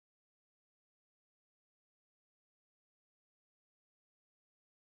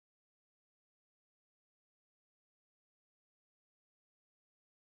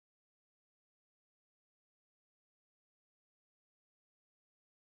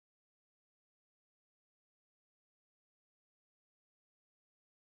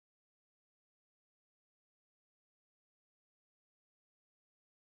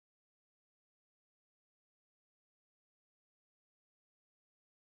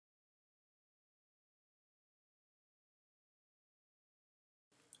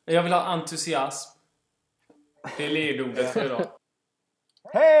Jag vill ha entusiasm. Det är ledordet för idag.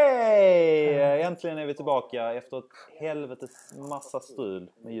 Hej! Äntligen är vi tillbaka efter ett helvetes massa strul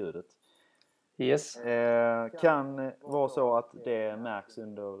med ljudet. Yes. Kan vara så att det märks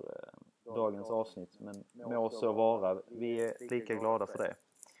under dagens avsnitt, men må så vara. Vi är lika glada för det.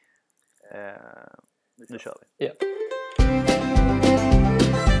 Nu kör vi. Ja.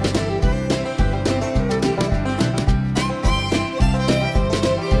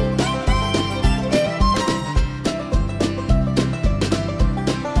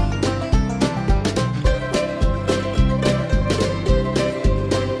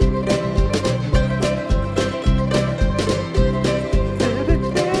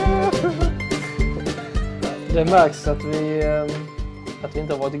 Det märks att vi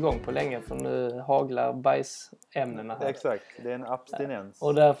inte har varit igång på länge, för nu haglar bajsämnena här. Exakt, det är en abstinens.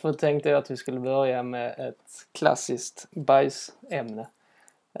 Och därför tänkte jag att vi skulle börja med ett klassiskt bajsämne.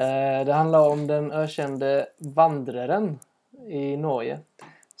 Det handlar om den ökände vandraren i Norge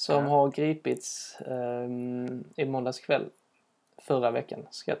som har gripits i måndags kväll förra veckan,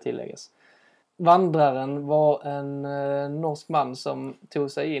 ska tilläggas. Vandraren var en norsk man som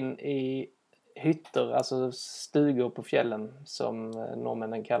tog sig in i hytter, alltså stugor på fjällen som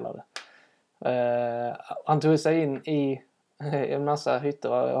norrmännen kallar det. Han tog sig in i en massa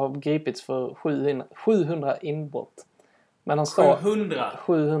hytter och har gripits för 700 inbrott. Men han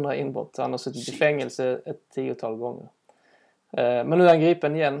 700 inbrott. Han har suttit i fängelse ett 10-tal gånger. Men nu är han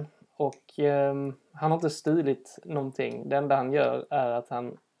gripen igen och han har inte stulit någonting. Det enda han gör är att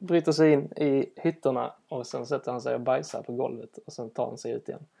han bryter sig in i hytterna och sen sätter han sig och bajsar på golvet och sen tar han sig ut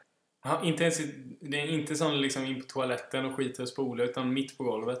igen. Det är inte sån liksom in på toaletten och skiter och spolar, utan mitt på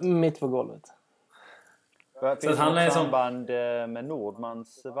golvet. Mitt på golvet. Finns det något samband med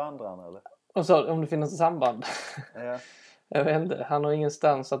Nordmans vandraren eller? Och så om det finns ett samband. Ja. Jag vet inte, han har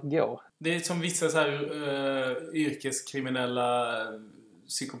ingenstans att gå. Det är som vissa så här yrkeskriminella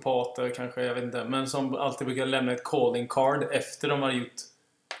psykopater kanske, jag vet inte, men som alltid brukar lämna ett calling card efter de har gjort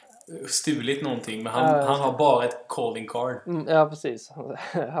stulit någonting, men han har bara ett calling card. Ja, precis.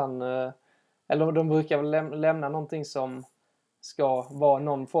 Eller de brukar väl lämna någonting som ska vara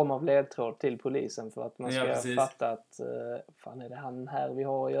någon form av ledtråd till polisen för att man ska fatta att fan, är det han här vi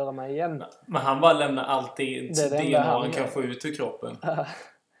har att göra med igen. Men han bara lämnar alltid det han kan få ut ur kroppen.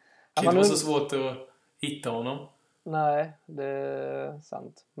 Det var så svårt att hitta honom. Nej, det är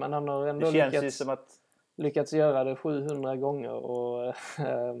sant. Men han har ändå lyckats göra det 700 gånger och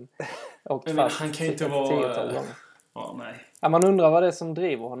fast han kan ju inte vara gånger. Ja, man undrar vad det är som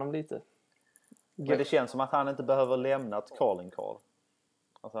driver honom lite. Men det känns som att han inte behöver lämna ett calling card.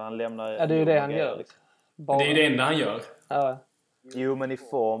 Alltså han lämnar... Ja, det är ju det han gör. Liksom. Det är ju det enda han gör. Ja. Jo, men i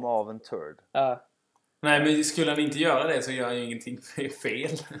form av en turd. Ja. Nej, men skulle han inte göra det så gör han ju ingenting fel.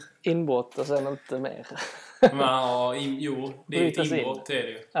 Inbrott och sen inte mer. Men, jo, det är ju ett inbrott, det är det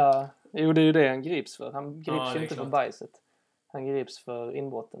ju. Ja, jo, det är ju det han grips för. Han grips ju inte för bajset. Han grips för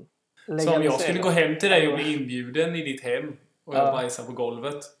inbrotten. Så om jag skulle gå hem till dig och bli inbjuden i ditt hem och jag bajsar på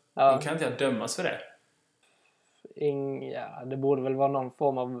golvet, då kan inte jag dömas för det. Det borde väl vara någon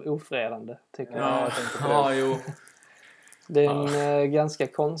form av ofredande, tycker jag. Ja, jo. Det är en ganska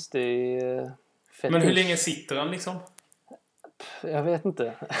konstig fetisch. Men hur länge sitter han liksom? Jag vet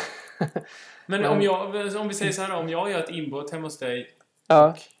inte. Men om vi säger så här, om jag gör ett inbrott hemma hos dig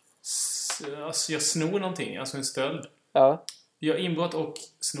och alltså jag snor någonting, alltså en stöld. Ja. Jag inbrott och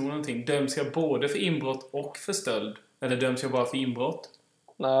snor någonting. Döms jag både för inbrott och för stöld? Eller döms jag bara för inbrott?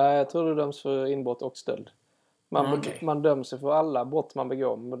 Nej, jag tror du döms för inbrott och stöld. Man döms för alla brott man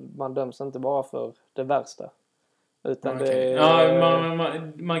begår. Man döms inte bara för det värsta. Utan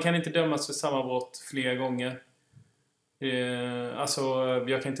man kan inte dömas för samma brott flera gånger. Alltså,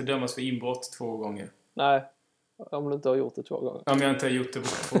 jag kan inte dömas för inbrott 2 gånger. Nej, om du inte har gjort det 2 gånger. Om jag inte har gjort det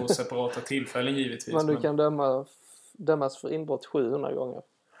på 2 separata tillfällen givetvis. Men du kan dömas för inbrott 700 gånger.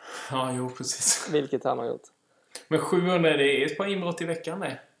 Ja, jo, precis. Vilket han har gjort. Men 700, det är ett par inbrott i veckan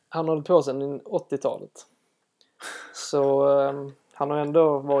det. Han har hållit på sedan 80-talet. Så han har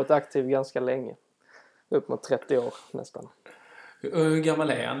ändå varit aktiv ganska länge. Upp mot 30 år nästan. Hur gammal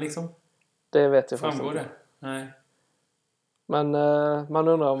är han liksom? Det vet jag faktiskt inte. Framgår det? Nej. Men man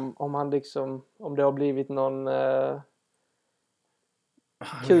undrar om han liksom, om det har blivit någon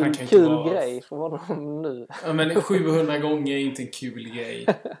kul grej för honom nu. Ja, men 700 gånger är inte en kul grej.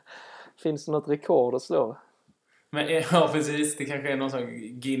 Finns det något rekord att slå? Men, ja, precis. Det kanske är någon sån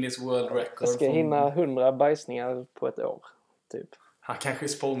Guinness World Record. Jag ska hinna 100 bajsningar på ett år, typ. Han kanske är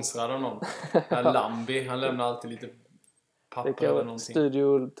sponsrad av någon. Lambi, han lämnar alltid lite papper eller någonting.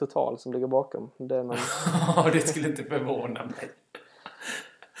 Studio Total som ligger bakom. Det är någon... Ja, det skulle inte förvåna mig.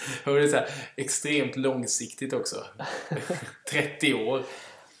 Och det är så här, extremt långsiktigt också. 30 år.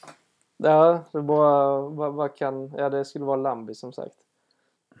 Ja, det bara vad kan... Ja, det skulle vara Lambi som sagt.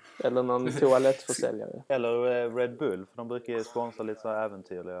 Eller någon toalettförsäljare. Eller Red Bull, för de brukar ju sponsra lite så här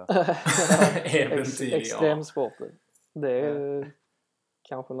äventyrliga. Extremsporter. Det är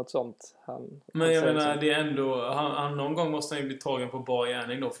kanske något sånt Men jag menar, det är ändå... Han någon gång måste han ju bli tagen på bar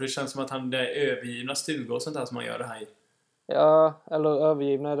gärning då. För det känns som att han är övergivna stugor och sånt där som man gör det här i. Ja, eller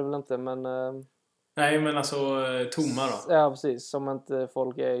övergivna är det väl inte, men... Nej, men alltså tomma då. Ja, precis. Som inte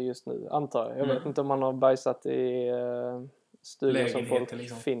folk är just nu, antar jag. Jag vet inte om man har bajsat i stugor som folk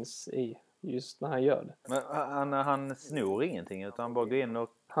liksom finns i just när han gör det. Men han snor ingenting, utan han bara går in och...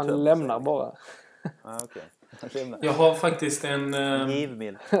 Han lämnar sig bara. Okej. Jag har faktiskt en...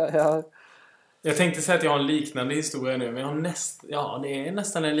 Givmild. Ja. Jag tänkte säga att jag har en liknande historia nu, men jag har det är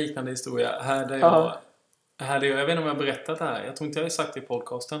nästan en liknande historia. Här där jag vet inte om jag har berättat det här. Jag tror inte jag har sagt det i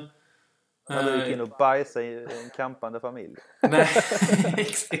podcasten. När du gick in och bajsade i en kampande familj. Nej,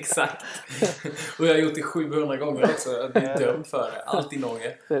 exakt. Och jag har gjort det 700 gånger också. Jag är dömd för det. Allt i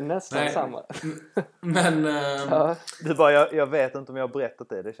Norge. Det är nästan samma. Men... Du bara, jag vet inte om jag har berättat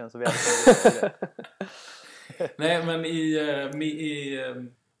det. Det känns så väldigt... Nej, men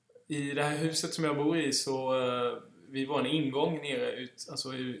i det här huset som jag bor i så... Vi var en ingång nere ut, alltså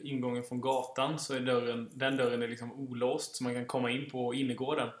ingången från gatan, så är den dörren är liksom olåst så man kan komma in på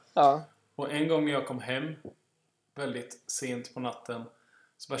innergården. Ja. Och en gång när jag kom hem väldigt sent på natten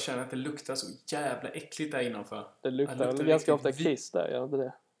så bara kände jag att det luktar så jävla äckligt där innanför. Det luktar väl ganska ofta kiss där, gör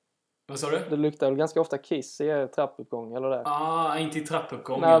det? Vad sa du? Det luktar väl ganska ofta kiss i trappuppgång eller där? Inte i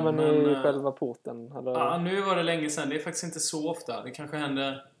trappuppgången. Nej, men i själva porten. Eller... Nu var det länge sedan. Det är faktiskt inte så ofta. Det kanske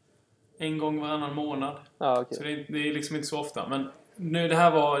händer en gång varannan månad. Ja, okay. Så det är liksom inte så ofta. Men nu, det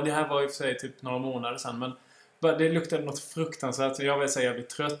här var i och för sig typ några månader sedan. Men det luktade något fruktansvärt. Jag vill säga jag blev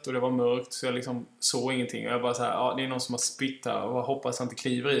trött och det var mörkt. Så jag liksom såg ingenting. Och jag bara så här, det är någon som har spytt här. Och jag hoppas han inte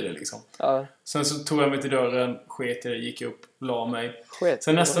kliver i det liksom. Ja. Sen så tog jag mig till dörren, sket i det, gick upp, la mig.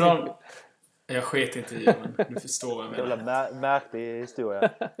 Sen nästa dag... Jag sket inte i det, men du förstår vad jag menar. Det är en märklig historia.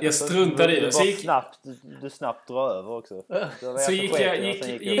 Jag struntade i det. Du snabbt drar över också. Så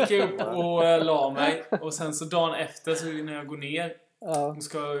gick jag upp och la mig. Och sen så dagen efter, så när jag går ner och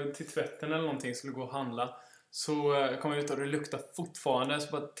ska till tvätten eller någonting, skulle gå och handla, så kom jag ut och det luktar fortfarande.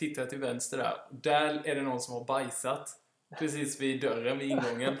 Så bara tittar jag till vänster där. Där är det någon som har bajsat. Precis vid dörren, vid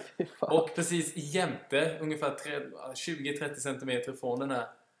ingången. Och precis jämte, ungefär 20-30 centimeter från den här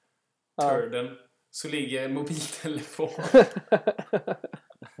turden, så ligger en mobiltelefon.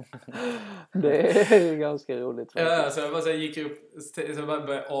 Det är ju ganska roligt. Ja, så jag gick upp, så jag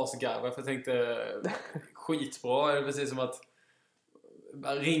började asgarva, för jag tänkte skitbra, det är precis som att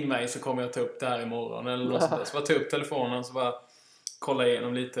ring mig så kommer jag ta upp det här imorgon eller något sånt där. Så jag tog upp telefonen, så bara kolla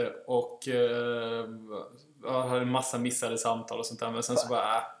igenom lite och jag hade en massa missade samtal och sånt där, men sen så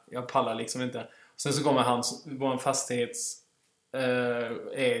bara jag pallar liksom inte. Sen så kommer han, var en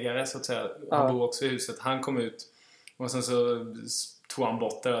fastighetsägare så att säga, han bor också i huset, han kom ut och sen så tog han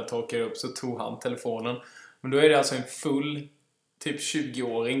bort det där, torkade upp, så tog han telefonen. Men då är det alltså en full typ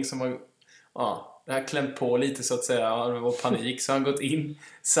 20-åring som har det här klämt på lite så att säga, det var panik, så han gått in,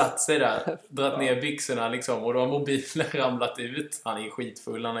 satt sig där, dratt ner byxorna liksom, och då har mobilen ramlat ut. Han är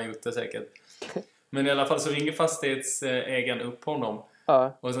skitfull, han har gjort det säkert. Men i alla fall så ringer fastighetsägaren upp honom.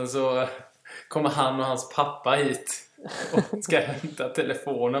 Och sen så kommer han och hans pappa hit och ska hämta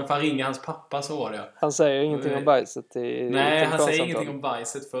telefonen, för han ringer hans pappa, så var det. Han säger ingenting om bajset Nej, han säger ingenting om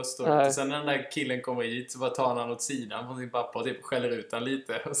bajset först då. Och sen när den där killen kommer hit så bara tar han åt sidan från sin pappa och typ skäller ut han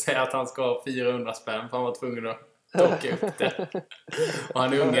lite och säger att han ska ha 400 spänn, för han var tvungen att torka upp det. Och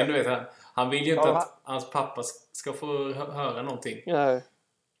han är ungen, du vet, han vill ju inte att hans pappa ska få höra någonting. Nej.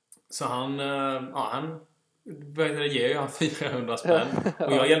 Så han började ge han 400 spänn.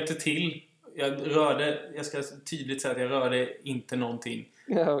 Och jag hjälpte till. Jag ska tydligt säga att jag rörde inte någonting.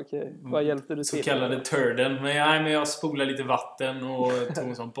 Ja, okej. Vad hjälpte du till? Så kallade turden. Men jag spolade lite vatten och tog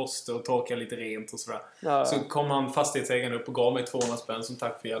en sån borste och torkade lite rent och sådär. Ja. Så kom han fastighetsägaren upp och gav mig 200 spänn som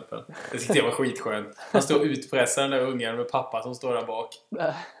tack för hjälpen. Det tyckte jag var skitskönt. Han står utpressad, den där ungen med pappa som står där bak.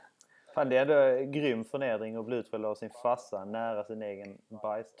 Fan, det är ändå grym förnedring att bli utfälld av sin farsa nära sin egen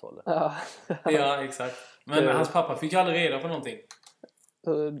bajstolle. Ja, exakt. Men hans pappa fick aldrig reda på någonting.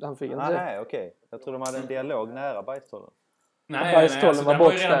 Han fick inte. Nej, okej. Jag tror de hade en dialog nära bajstollen. Nej, alltså, den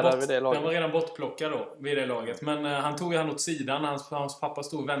var redan bortplockad då vid det laget. Men han tog ju han åt sidan. Hans pappa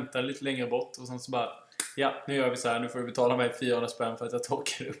stod och väntade lite längre bort. Och sen så bara, nu gör vi så här. Nu får du betala mig 400 spänn för att jag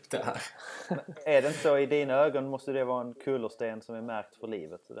torkar upp det här. Är det inte så, i dina ögon måste det vara en kullersten som är märkt för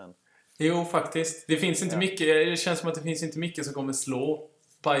livet? Den. Jo, faktiskt. Det finns inte mycket. Det känns som att det finns inte mycket som kommer slå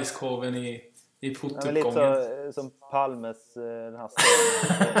bajskorven i portuppgången. Lite som Palmes den här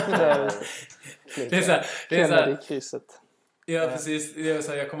scenen. Det är så här, Kennedy-krysset. Ja, precis.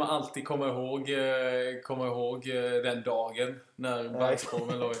 Jag kommer alltid komma ihåg den dagen när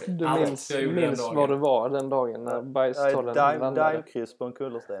bajskorven låg. Du minns vad det var den dagen när bajstollen landade. Dive-kryss på en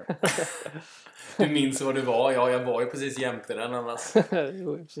kullersten. Du minns vad det var? Ja, jag var ju precis jämte den annars.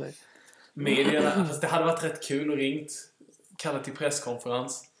 Medierna, fast det hade varit rätt kul att ringt. Kallat till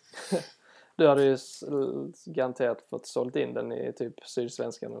presskonferens. Du hade ju garanterat fått sålt in den i typ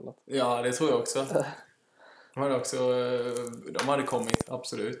Sydsvenskan eller något. Ja, det tror jag också. De hade kommit,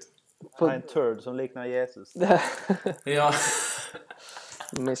 absolut. En turd som liknar Jesus. Ja.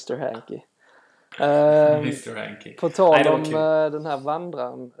 Mr. Hanky. Mr. Hanky. På tal om den här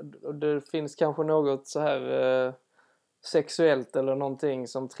vandraren. Det finns kanske något så här sexuellt eller någonting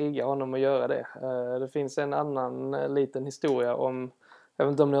som triggar honom att göra det. Det finns en annan liten historia om, jag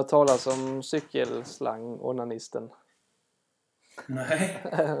vet inte om ni har talat om cykelslang-onanisten.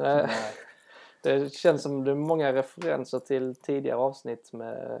 Nej. Det känns som det är många referenser till tidigare avsnitt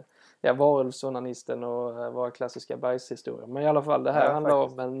med varulvsonanisten och våra klassiska bajshistorier. Men i alla fall, det här handlar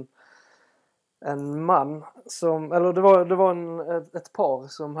om en man som, eller det var ett par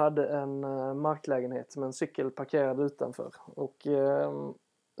som hade en marklägenhet med en cykel parkerad utanför. Och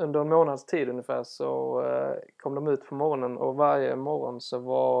under en månads tid ungefär så kom de ut på morgonen och varje morgon så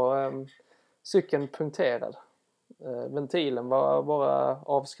var cykeln punkterad. Ventilen var bara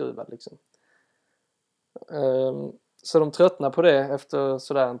avskruvad liksom. Så de tröttnade på det efter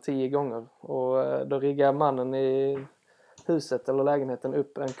sådär 10 gånger. Och då riggade mannen i huset eller lägenheten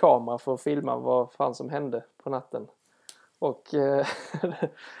upp en kamera för att filma vad fan som hände på natten. Och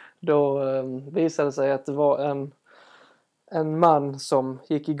då visade det sig att det var en man som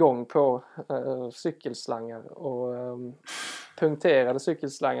gick igång på cykelslangar och punkterade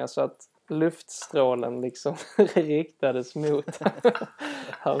cykelslangar så att luftstrålen liksom riktades mot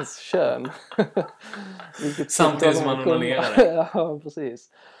hans kön. Samtidigt som han onanerade. Ja,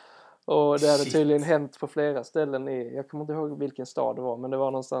 precis. Och det hade tydligen hänt på flera ställen jag kommer inte ihåg vilken stad det var, men det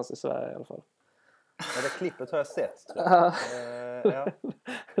var någonstans i Sverige i alla fall. Ja, det klippet har jag sett, tror jag. Ja.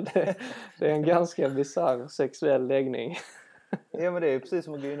 Det är en ganska bizarr sexuell läggning. Ja, men det är ju precis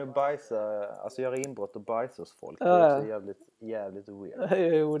som att gå in och bajsa, alltså göra inbrott och bajsa hos folk. Det är också jävligt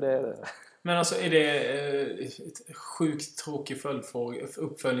weird. Jo, det är det. Men alltså, är det ett sjukt tråkig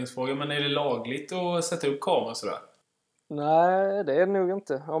uppföljningsfråga, men är det lagligt att sätta upp kameror sådär? Nej, det är det nog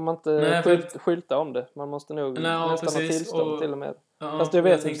inte. Om man inte skyltar om det. Man måste nog nästan ha tillstånd till och med. Ja, fast jag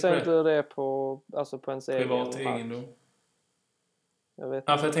vet inte hur det är på ens privat egendom. För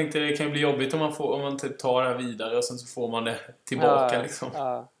jag tänkte det kan bli jobbigt om man typ tar det här vidare och sen så får man det tillbaka liksom.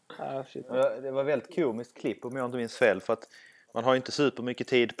 Shit. Det var väldigt komiskt klipp om jag inte minns fel, för att man har ju inte super mycket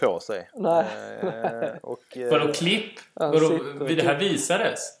tid på sig. Nej. Vadå klipp? Det här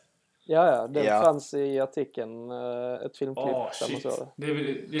visades? Ja, det fanns i artikeln ett filmklipp.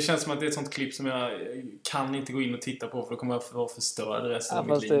 Det känns som att det är ett sånt klipp som jag kan inte gå in och titta på, för då kommer jag vara förstörd resten av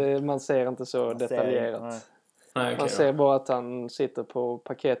mitt liv. Man ser inte så detaljerat. Nej, man ser bara att han sitter på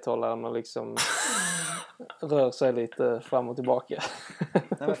pakethållaren och liksom rör sig lite fram och tillbaka.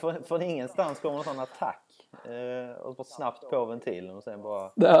 Nej, men från ingenstans kommer en sån attack och bara snabbt på ventilen och sen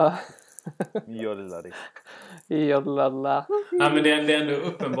bara Jodladi. Nej, men det är ändå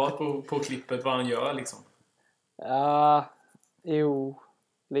uppenbart på klippet vad han gör liksom. Ja,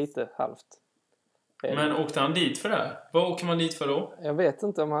 lite halvt. Men åkte han dit för det? Vad åker man dit för då? Jag vet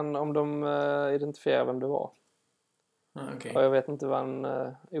inte om de identifierar vem det var. Okay. Och jag vet inte vad en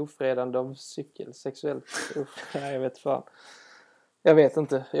ofredande av cykel sexuellt. Nej, jag vet fan. Jag vet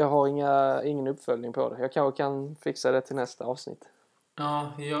inte. Jag har ingen uppföljning på det. Jag kanske kan fixa det till nästa avsnitt.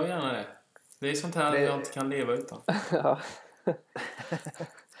 Ja, gör gärna det. Det är sånt här jag inte kan leva utan. Ja.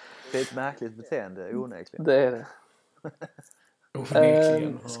 Det är ett märkligt beteende, onekligen. Det är det.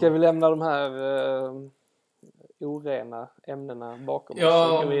 Onekligen. Ska vi lämna de här orena ämnena bakom oss?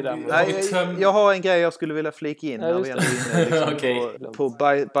 Jag har en grej jag skulle vilja flika in när vi ändå är inne liksom på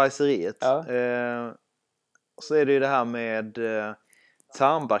bajseriet. Ja. Så är det ju det här med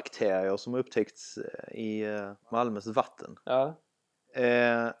tarmbakterier som upptäckts i Malmös vatten. Ja.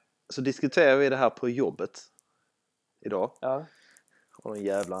 Så diskuterar vi det här på jobbet idag. Ja. Och en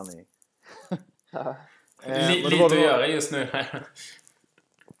jävla anledning. Ja. Lite att göra just nu.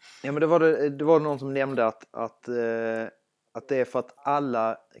 Ja, men det var någon som nämnde att det är för att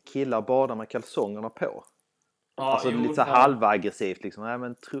alla killar badar med kalsongerna på. Alltså lite så halvaggressivt liksom. Nej,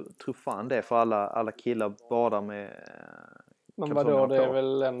 men tro fan det är för alla killar badar med men vadå, det är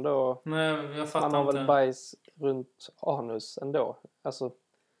väl ändå... Nej, jag fattar man har inte. väl bajs runt anus ändå. Alltså,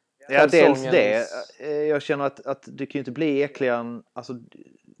 Ja, dels det. Jag känner att det kan ju inte bli äckligare. Alltså,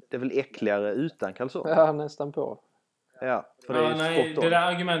 det är väl äckligare utan kalsonger? Ja, nästan på. Ja, för det är nej, det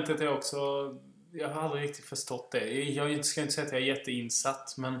där argumentet är också... Jag har aldrig riktigt förstått det. Jag ska inte säga att jag är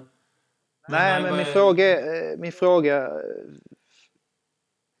jätteinsatt, men... Nej, men min fråga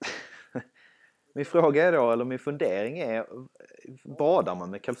är då, eller min fundering är, badar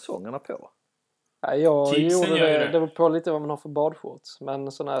man med kalsongerna på? Ja, jag gjorde det. Det var på lite vad man har för badshorts.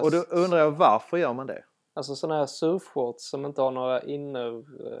 Men såna här... Och då undrar jag, varför gör man det? Alltså sådana här surfshorts som inte har några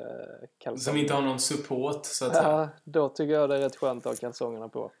innerkalsonger. Som inte har någon support, så att säga. Ja, då tycker jag det är rätt skönt att ha kalsongerna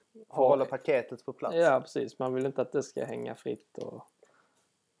på. Hålla paketet på plats. Ja, precis. Man vill inte att det ska hänga fritt och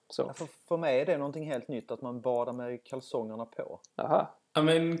så. Ja, för mig är det någonting helt nytt att man badar med kalsongerna på. Aha. Ja,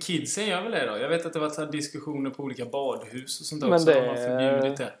 men kidsen gör väl det då? Jag vet att det var diskussioner på olika badhus och sånt där. Men också. De har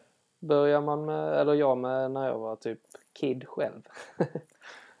förbjudit det. Börjar man med, eller jag med när jag var typ kid själv.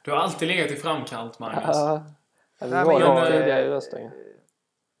 Du har alltid legat i framkant, Magnus. Ja, tidigare i Röstänga.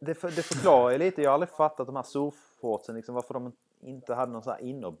 Det förklarar ju lite. Jag har aldrig fattat de här surfshortsen, liksom, varför de inte hade någon sån här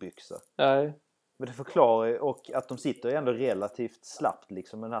innerbyxa. Nej. Men det förklarar ju, och att de sitter ju ändå relativt slappt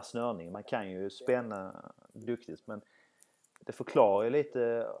liksom, med den här snörningen. Man kan ju spänna duktigt, men det förklarar ju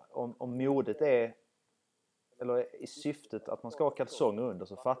lite om modet är, eller i syftet att man ska ha kalsonger under,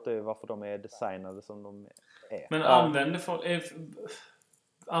 så fattar jag ju varför de är designade som de är. Men använder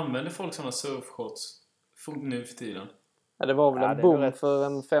folk sådana surfshorts nu för tiden? Ja, det var väl en boom för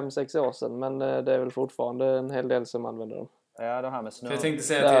en 5-6 år sedan, men det är väl fortfarande en hel del som använder dem. Ja, det här med snö. För jag tänkte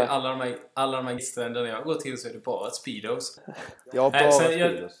säga till alla de här gistränderna jag går till, så är det bara speedos. Ja, bara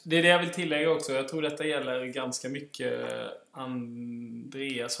speedos. Det är det jag vill tillägga också. Jag tror detta gäller ganska mycket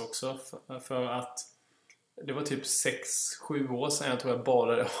Andreas också. För att det var typ 6-7 år sedan jag tror jag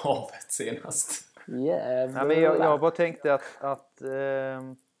badade havet senast. Jävlar. Ja, men jag bara tänkte att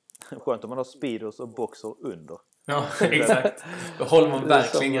skönt om man har speedos och boxer under. Ja, exakt. Då håller man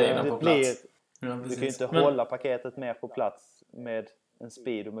verkligen grejerna på plats. Du kan ju inte hålla paketet mer på plats med en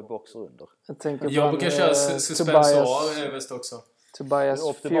speedo med boxer under. Jag brukar köra suspensoar överst också.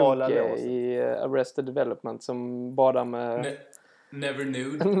 Tobias Fjuke i Arrested Development som badar med... Never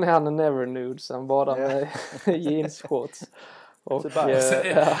nude. Han är never nude, så han badar med jeansshorts. Och, så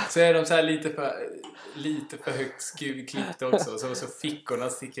är de så här lite för högt klippta också. Så fickorna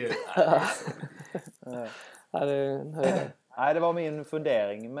sticker ut. Nej, det var min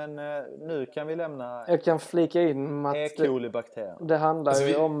fundering. Men nu kan vi lämna... Jag kan flika in att E. coli-bakterier. Det handlar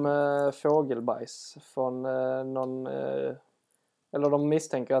ju om fågelbajs från någon... eller de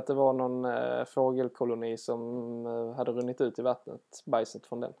misstänker att det var någon fågelkoloni som hade runnit ut i vattnet, bajset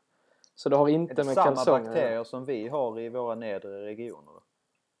från den. Så det har inte med kalsonger. Samma bakterier som vi har i våra nedre regioner?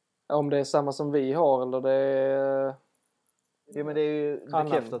 Om det är samma som vi har eller det är... Ja, men det är ju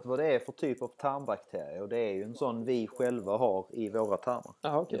bekräftat vad det är för typ av tarmbakterier. Och det är ju en sån vi själva har i våra tarmar.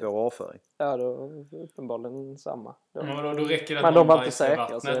 Aha, okay. I vår avföring. Ja, då är uppenbarligen samma. Då räcker det att man bajsar i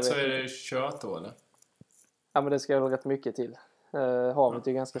vattnet, så är det kört då, eller? Ja, men det ska väl rätt mycket till. Havet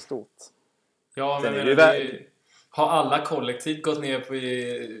är ganska stort. Ja, men har alla kollektivt gått ner på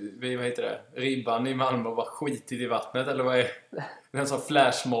vad heter det? Ribban i Malmö och bara skitit i vattnet? Eller vad är det? En sån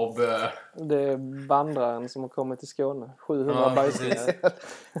flashmob? Det är vandraren som har kommit till Skåne. 700 bajsningar.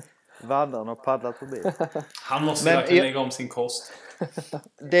 Vandraren har paddlat förbi. Han måste verkligen lägga om sin kost.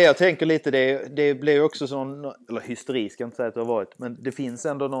 Det jag tänker lite, det blir också sån, eller hysteri ska jag inte säga att det har varit, men det finns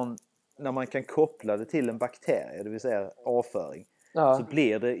ändå någon, när man kan koppla det till en bakterie, det vill säga avföring, så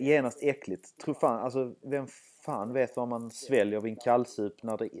blir det genast äckligt. Tror fan, alltså vem fan vet vad man sväljer vid en kallsup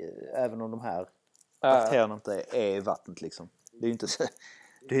när det, även om de här bakterierna inte är i vattnet liksom. Det är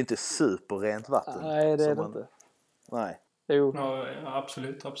ju inte superrent vatten. Nej, det är det inte. Nej. Jo. Ja,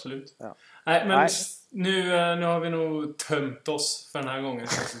 absolut. Ja. Nej, men nu har vi nog tömt oss för den här gången.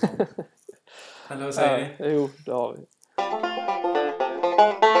 Eller vad säger ni? Jo, det har vi.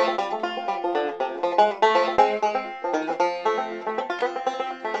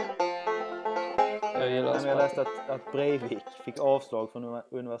 Jag läste att Breivik fick avslag från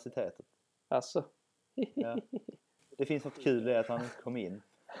universitetet. Alltså. Ja. Det finns något kul i att han kom in.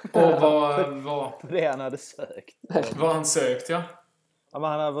 Och det han hade sökt. Vad han sökt, ja. Ja, men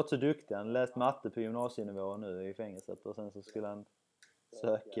han hade varit så duktig. Han läst matte på gymnasienivå nu i fängelset. Och sen så skulle han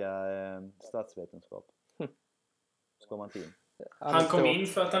söka statsvetenskap. Så kom han till. Han kom in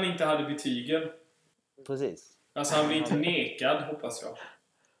för att han inte hade betygen. Precis. Alltså han blev inte nekad, hoppas jag.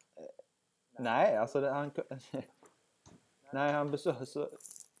 Nej, alltså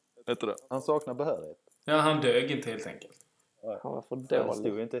han saknar behörighet. Ja, han dög inte helt enkelt. Han var för dålig. Det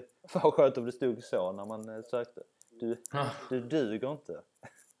stod inte. Vad skönt om det stod så när man sökte. Du duger inte.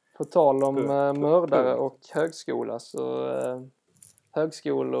 På tal om mördare och högskola så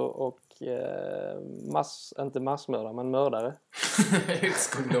högskolor och inte massmördare men mördare.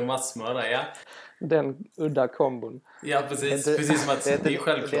 Högskola och massmördare, ja. Den udda kombon. Ja, precis. Precis som att det är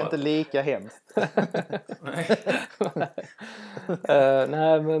självklart. Det är inte lika hemskt.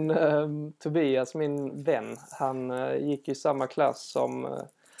 Nej, men Tobias, min vän, han gick i samma klass som...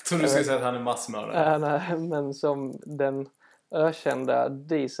 Så du skulle säga att han är massmördare? Nej, men som den ökända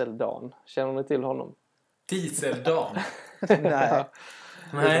Dieseldan. Känner ni till honom? Dieseldan? Nej.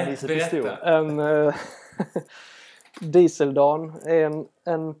 Nej, berätta. Dieseldan är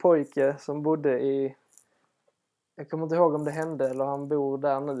en pojke som bodde i... Jag kommer inte ihåg om det hände eller han bor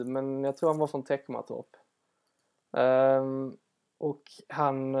där nu, men jag tror han var från Teckomatorp. Och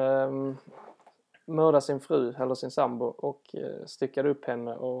han mördade sin fru eller sin sambo och styckade upp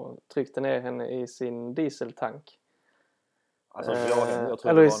henne och tryckte ner henne i sin dieseltank. Alltså,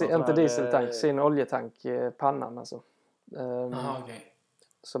 eller inte dieseltank, sin oljetank, pannan alltså. Okay.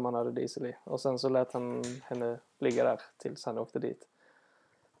 Som han hade diesel i. Och sen så lät han henne ligga där tills han åkte dit.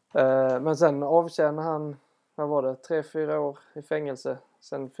 Men sen avtjänade han, vad var det, 3-4 år i fängelse.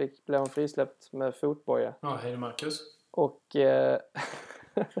 Sen blev han frisläppt med fotboja. Ja, hej Marcus. Och...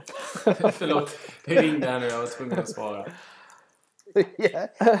 Förlåt, det ringde här nu, jag var tvungen att svara.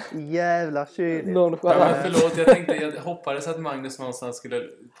 Jävla kyligt. Ja, förlåt, jag hoppades att Magnus någonstans skulle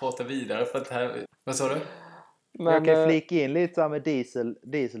prata vidare för att det här... Vad sa du? Men, jag kan flika in lite så här med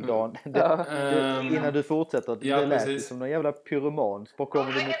dieseldagen. Innan du fortsätter. Ja, det lät som någon jävla pyroman. Så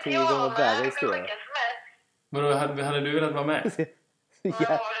kommer du med 10 gånger värre historia. Men då hade du velat vara med?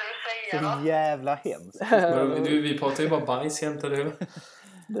 Så jävla hemskt. Vi pratar ju bara bajs jämt, eller hur?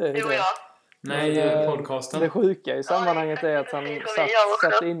 Det är det. Nej, podcasten. Det sjuka i sammanhanget är att han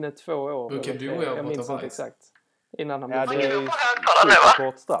satt inne 2 år. Brukar du och jag minns inte exakt. Innan han blev fri. Det är ju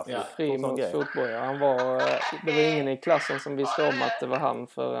kort straff. Ja, fri mot fotboja. Det var ingen i klassen som visste om att det var han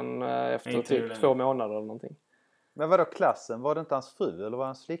förrän efter typ 2 månader eller någonting. Men vadå klassen? Var det inte hans fru eller var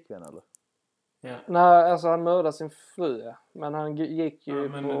hans flickvän eller? Ja. Nej, alltså han mördade sin fru, ja. Men han gick ju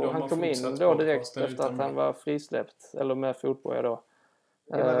han kom in då direkt efter att han var frisläppt. Eller med fotboja då.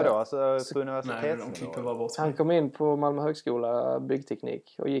 Ja, men vadå? Alltså på universitetsnivå? Han kom in på Malmö högskola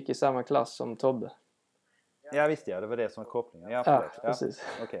byggteknik och gick i samma klass som Tobbe. Ja visst, det var det som var kopplingen. Ja, precis.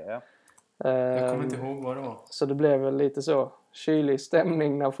 Okej, ja. Jag kommer inte ihåg vad det var. Så det blev väl lite så kylig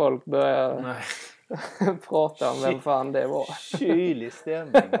stämning när folk började prata om vem fan det var. Kylig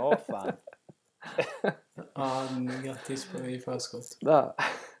stämning, fan. Ja, grattis i förskott. Ja.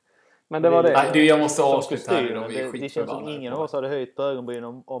 Men det var det. Nej, jag måste avsluta här nu. Det känns som ingen av oss hade höjt på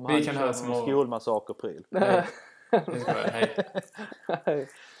ögonbrynen om vi han kan kände som en skolmassakerpryl. Nej.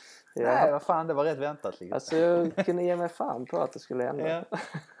 Nej, vad fan, det var rätt väntat. Liksom. Alltså jag kunde ge mig fan på att det skulle hända.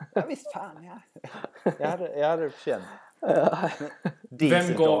 Ja visst fan, ja. Jag hade det känt.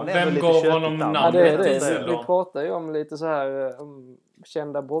 Vem gav honom namnet? Vi pratade ju om lite så här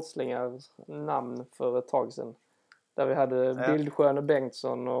kända brottslingar namn för ett tag sedan. Där vi hade Bildsköne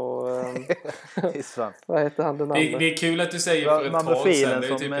Bengtsson och vad heter han den andra? Det är kul att du säger för ett tag sedan. Det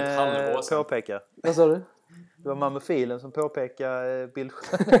är typ ett halvår sedan. Påpekar. Vad sa du? Det var mammofilen som påpekar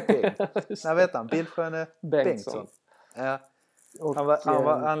Bildsköne Nej, vet han? Bildsköne Bengtsson. Ja.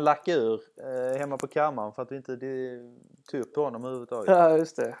 Han lackade ur hemma på kammaren för att vi inte tog upp honom överhuvudtaget. Ja,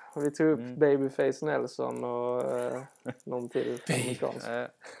 just det. Vi tog upp Babyface Nelson och någon till amerikansk.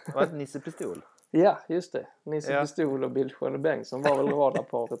 Var det Nisse Pistol? Ja, just det. Nisse Pistol och Bildsköne Bengtsson var väl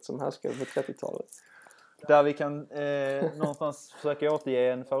radarparet som härskade på 30-talet. Där vi kan någonstans försöka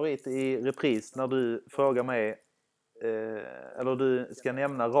återge en favorit i repris när du frågar mig eller du ska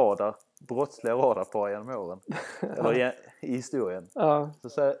nämna brottsliga radarpar genom åren. Eller i historien. Ja.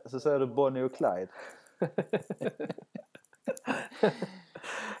 Så säger du Bonnie och Clyde.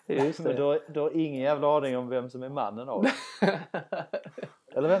 Just det. Men du har ingen jävla aning om vem som är mannen av.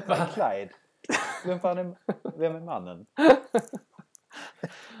 Eller vänta, Clyde. Vem är mannen?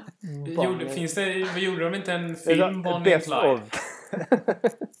 Gjorde de inte en film Bonnie och Clyde?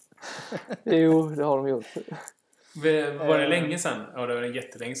 Jo, det har de gjort. Var det länge sedan? Ja, det var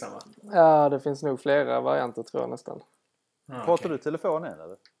jättelänge sedan, va? Ja, det finns nog flera varianter tror jag nästan. Pratar du telefonen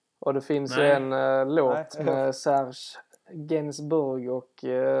eller? Och det finns ju en låt med Serge Gainsbourg och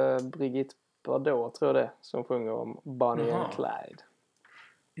Brigitte Bardot tror jag det, som sjunger om Bonnie och Clyde.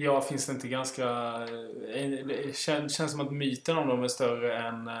 Ja, finns det inte ganska... Det känns som att myten om dem är större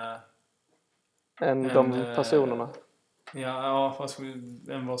än de personerna. Ja,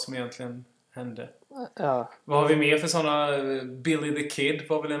 än vad som egentligen hände. Ja. Vad har vi mer för sådana? Billy the Kid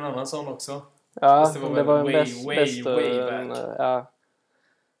var väl en annan sån också? Ja, det var en way back. Ja.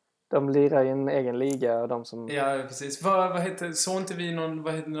 De lirar i en egen liga, de som... Ja, precis. Vad heter... Så inte vi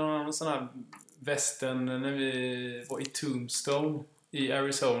någon sån här västern när vi var i Tombstone i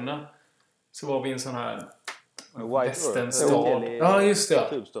Arizona? Så var vi i en sån här västernstad. Ja, just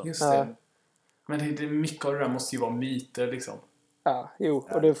det. Just det. Men det, mycket av det där måste ju vara myter liksom. Ja, jo.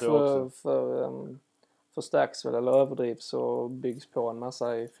 Och det förstärks väl eller överdrivs och byggs på en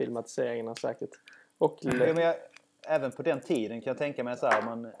massa i filmatiseringarna säkert. Och även på den tiden kan jag tänka mig så här,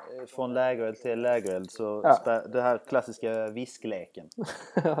 man från lägereld till lägereld så det här klassiska viskleken.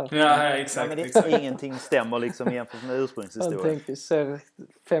 Ja, exakt. Ja, men ingenting stämmer liksom jämfört med ursprungshistorien. Jag tänker, ser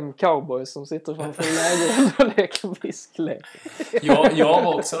 5 cowboys som sitter framför lägereld och leker visklek. Jag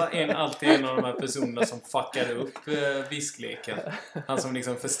var också alltid en av de här personerna som fuckade upp viskleken. Han som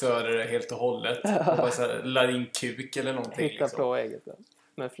liksom förstörde det helt och hållet. Och bara så här, lade in kuk eller någonting. Hitta liksom på eget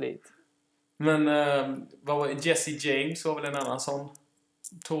med flit. Men vad var Jesse James var väl en annan sån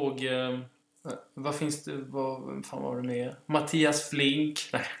tåg. Vad finns det? Vad fan var det med? Mattias Flink.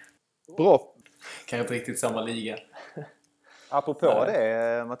 Nej. Bra. Kan inte riktigt samma liga. Apropå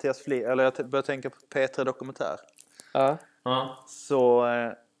det, Mattias Flink, eller jag börjar tänka på P3 Dokumentär. Ja. Så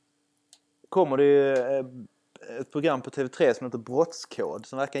kommer det ju ett program på TV3 som heter Brottskod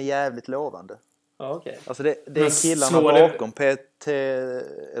som verkar jävligt lovande. Okay. Alltså det är killarna bakom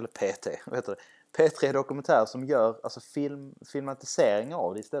P3 Dokumentär som gör alltså filmatiseringar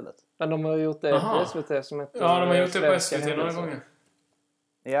av det istället. Men de har gjort det på SVT som ett... Ja, de har gjort det på SVT några gånger.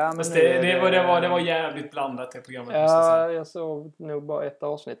 Ja, men det var jävligt blandat det programmet. Ja, jag såg nog bara ett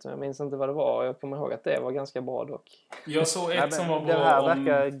avsnitt men jag minns inte vad det var. Jag kommer ihåg att det var ganska bra dock. Jag såg ett som var bra. Det här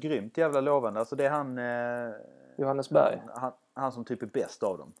verkar grymt jävla lovande. Alltså det är han... Johannes Berg. Han som typ är bäst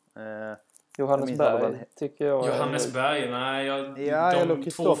av dem. Johannes Berg tycker jag... Johannes Berg, nej. Eller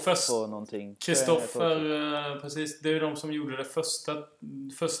Kristoffer någonting. Kristoffer, precis. Det är de som gjorde det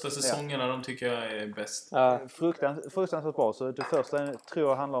första säsongerna. De tycker jag är bäst. Ja. Fruktansvärt bra. Så det första tror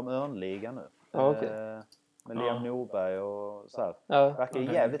jag handlar om Örnligan nu. Okay. Med Liam Norberg och så här. Ja. Verkar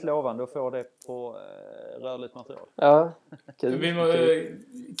jävligt lovande att få det på rörligt material. Ja, kul.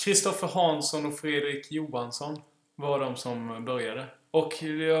 Kristoffer Hansson och Fredrik Johansson var de som började. Och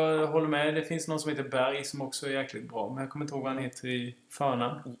jag håller med, det finns någon som heter Berg som också är jäkligt bra. Men jag kommer inte ihåg vad han heter i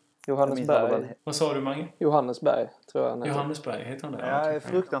förnamn. Johannes Berg. Vad sa du, Mange? Johannes Berg, tror jag. Johannes Berg, heter han det? Ja,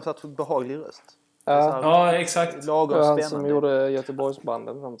 fruktansvärt behaglig röst. Ja, exakt. Lagom spännande. Han som gjorde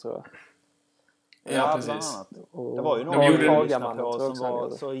Göteborgsbanden, de tror jag. Ja, precis. Det var ju någon som var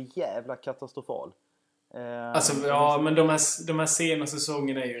så jävla katastrofal. Alltså, ja, men de här sena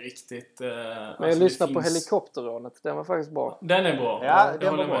säsongerna är ju riktigt... men jag lyssnade på Helikopterrånet. Den var faktiskt bra. Den är bra. Ja,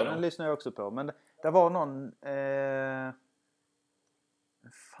 den var bra. Den lyssnar jag också på. Men det var någon...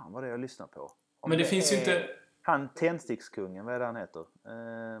 fan vad det jag lyssnar på. Men det finns ju inte... Han Tändstickskungen, vad är det han heter?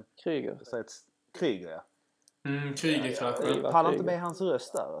 Kryger. Kryger, ja. Kryger kanske. Pallar inte med hans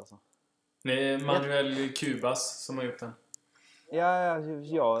röst där alltså. Nej, Manuel Kubas som har gjort den. Ja,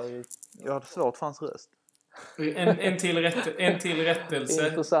 jag hade svårt för hans röst. En till rättelse.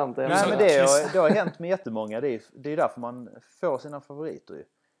 Intressant. Nej, men det har hänt med jättemånga. Det är därför man får sina favoriter ju.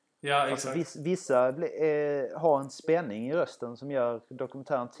 Ja, exakt. Alltså, vissa har en spänning i rösten som gör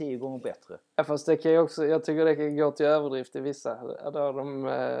dokumentären 10 gånger bättre. Ja, fast det kan ju också, jag tycker det kan gå till överdrift i vissa. Där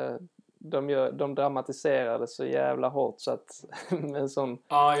de dramatiserar det så jävla hårt så att en sån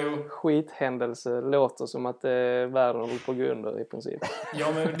skithändelse låter som att världen håller på att gå under i princip.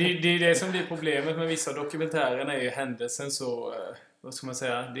 Ja, men det är det som blir problemet med vissa dokumentärer är ju händelsen så, vad ska man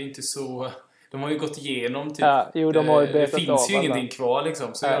säga, det är inte så... De har ju gått igenom typ... Ja, de har ju det finns ju ingenting kvar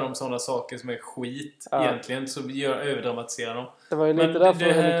liksom. Så gör de sådana saker som är skit egentligen. Så överdramatiserar de. Det var ju lite därför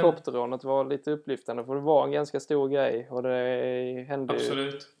helikopterrånet var lite upplyftande. För det var en ganska stor grej. Och det hände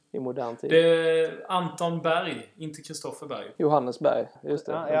ju i modern tid. Det är Anton Berg, inte Kristoffer Berg. Johannes Berg, just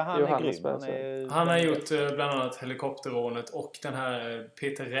det. Ja, han Johannes är grym. Han har gjort bland annat helikopterrånet och den här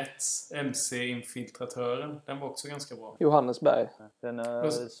Peter Rätts MC-infiltratören. Den var också ganska bra. Johannes Berg.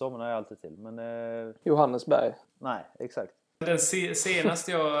 Den somnar jag alltid till. Men, Johannes Berg. Nej, exakt. Den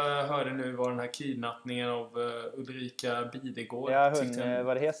senaste jag hörde nu var den här kidnappningen av Ulrika Bidegård. Ja,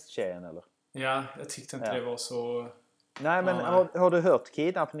 var det hästtjejen eller? Ja, jag tyckte inte det var så... Nej, men har du hört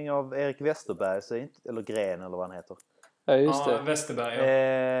kidnappning av Erik Westerberg eller Gren eller vad han heter? Ja, just det.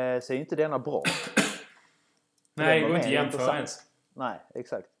 Westerberg, så är inte denna bra. Nej, det går inte jämföra ens. Nej,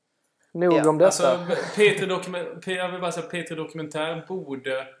 exakt. Nog om detta. Alltså, jag vill bara säga P3 Dokumentär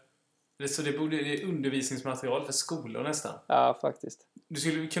borde... Så det borde är undervisningsmaterial för skolor nästan. Ja, faktiskt. Du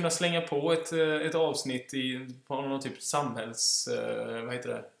skulle kunna slänga på ett avsnitt på någon typ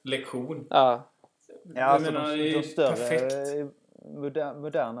lektion. Ja, alltså de större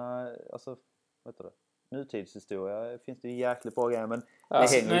moderna, alltså, vad heter det? Nutidshistoria finns det ju jäkligt bra grejer, men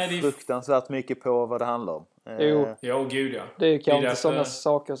alltså, det hänger ju fruktansvärt mycket på vad det handlar om. Jo, gud ja. Det är kanske inte sådana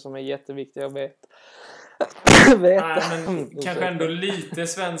saker som är jätteviktiga att veta. Nej, men kanske ändå lite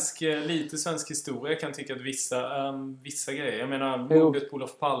svensk historia kan tycka att vissa grejer. Jag menar, mordet på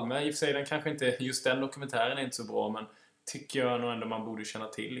Olof Palme, i och för sig den kanske inte, just den dokumentären är inte så bra, men tycker jag nog ändå man borde känna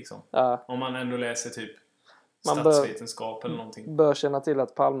till liksom. Ja. Om man ändå läser typ statsvetenskap eller någonting. Bör känna till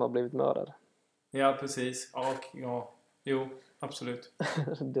att Palme har blivit mördad. Ja, precis. Jo, absolut.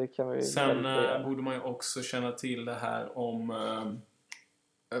 Det kan vi. Sen borde man ju också känna till det här om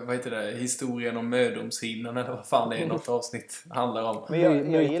vad heter det? Historien om mödomshinnan eller vad fan det är något avsnitt handlar om.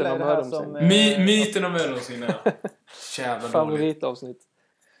 Men jag gillar det här som myten om mödomshinnan. Jävla favoritavsnitt.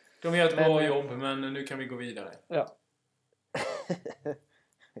 De gör ett bra jobb, men nu kan vi gå vidare. Ja.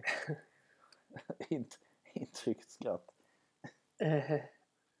 Intryckt skratt.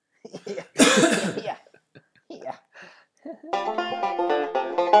 Ja.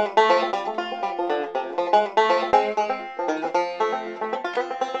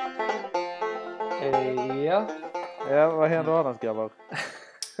 Ja, vad händer annars, grabbar?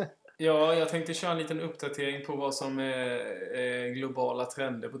 Ja, jag tänkte köra en liten uppdatering på vad som är globala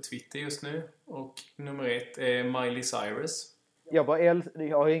trender på Twitter just nu. Och nummer 1 är Miley Cyrus. Jag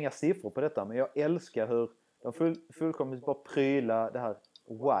har inga siffror på detta, men jag älskar hur de fullkomligt bara pryla det här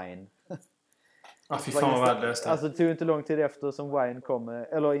Wine. Fy fan vad värdelöst. Alltså det tog inte lång tid efter som Wine kom,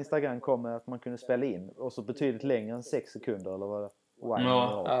 eller Instagram kom med att man kunde spela in. Och så betydligt längre än 6 sekunder eller vad Wine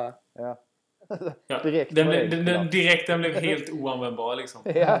var. Ja. Direkt den blev helt oanvändbar liksom.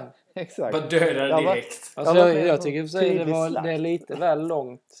 Ja, exakt. Bara döda direkt. Alltså jag tycker för sig det är lite väl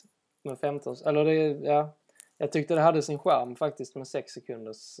långt med 15. Eller jag tyckte det hade sin charm faktiskt med 6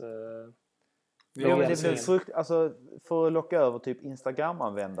 sekunders. Men det blev alltså för att locka över typ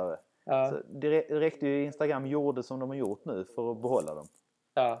Instagram-användare. Ja. Så det räckte ju Instagram gjorde som de har gjort nu för att behålla dem.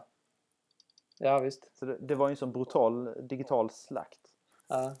 Ja visst. Så det var ju en sån brutal digital slakt.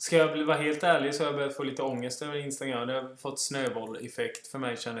 Ska jag vara helt ärlig så har jag börjat få lite ångest över Instagram. Det har fått snöboll-effekt för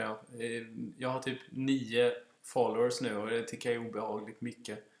mig, känner jag. Jag har typ 9 followers nu och det tycker jag är obehagligt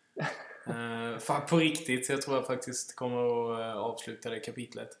mycket. På riktigt, så jag tror jag faktiskt kommer att avsluta det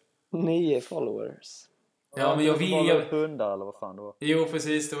kapitlet. 9 followers. Ja, men jag vill... hundar eller vad fan det var. Jo,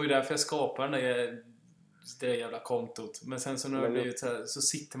 precis. Det var ju därför jag skapade det jävla kontot. Men sen så när det blivit så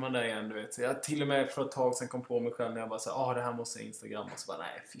sitter man där igen, du vet. Jag till och med för ett tag sedan kom på mig själv när jag bara sa, det här måste jag Instagram. Och så bara,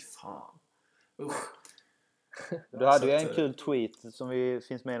 nej, fy fan. Usch. Du hade ju en kul tweet som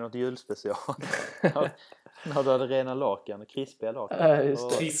finns med i något julspecial. När du hade rena lakan, krispiga lakan.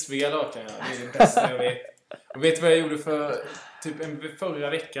 Krispiga lakan, ja. Det är det bästa jag vet. Och vet du vad jag gjorde för typ förra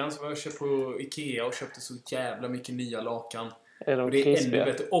veckan? Så var jag på Ikea och köpte så jävla mycket nya lakan. Och det är ännu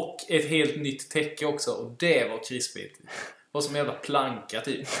bättre. Och ett helt nytt täcke också. Och det var krispigt. Det var som en jävla planka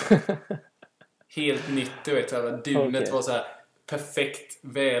typ. Helt nytt, du vet. Dunet var så här perfekt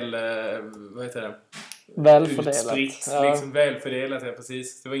vad heter det? Välfördelat. Utspritt, liksom välfördelat, ja,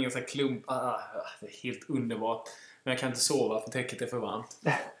 precis. Det var ingen sån här klump. Det är helt underbart. Men jag kan inte sova för täcket är för varmt.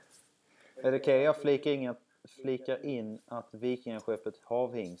 Är det okej? Jag flikar in att vikingaskeppet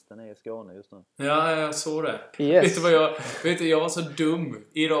Havhingsten är i Skåne just nu. Ja, jag såg det. Yes. Vet du, jag var så dum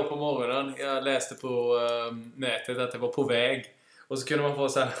idag på morgonen. Jag läste på nätet att det var på väg. Och så kunde man få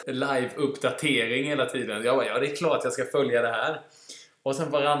så här live-uppdatering hela tiden. Jag bara, det är klart jag ska följa det här. Och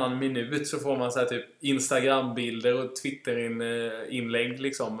sen varannan minut så får man så här typ Instagram-bilder och Twitter-inlägg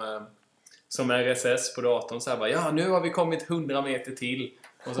liksom. Som RSS på datorn. Så här bara, nu har vi kommit 100 meter till.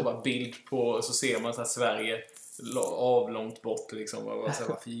 Och så bara bild på, och så ser man så här Sverige avlångt bort liksom. Och så här,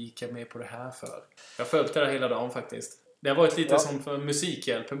 varför gick jag med på det här för? Jag har följt det där hela dagen faktiskt. Det har varit lite som för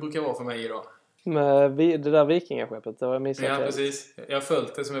Musikhjälpen brukar vara för mig idag. Med det där vikingaskeppet, det var jag missat. Ja, precis. Jag har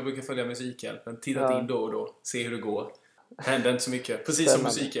följt det som jag brukar följa Musikhjälpen. Tittat in då och då. Se hur det går. Det händer inte så mycket. Precis som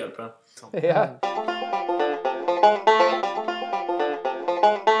Musikhjälpen. Ja.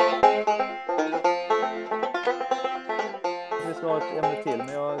 Det ska vara ett ämne till,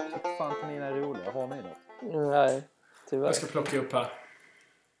 men jag tycker fan att mina är roliga. Har ni något? Nej, tyvärr. Jag ska plocka upp här.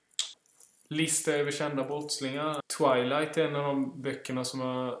 Lista över kända brottslingar. Twilight är en av de böckerna som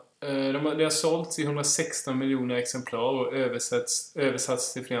det har sålts i 116 miljoner exemplar och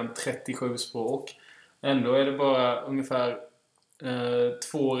översatts till fler än 37 språk. Ändå är det bara ungefär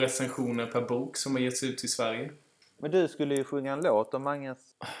 2 recensioner per bok som har getts ut i Sverige. Men du skulle ju sjunga en låt om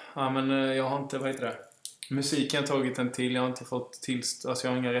Mangas. Ja, men jag har inte, vad heter det? Musiken har tagit en till. Jag har inte fått alltså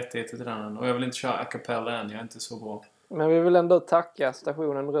jag har inga rättigheter till den än. Och jag vill inte köra a cappella än. Jag är inte så bra. Men vi vill ändå tacka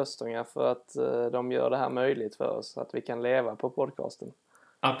stationen Röstånga för att de gör det här möjligt för oss. Att vi kan leva på podcasten.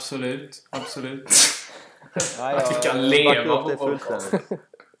 Absolut. Att vi kan leva på podcasten.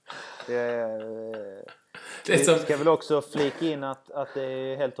 Vi ska väl också flika in att det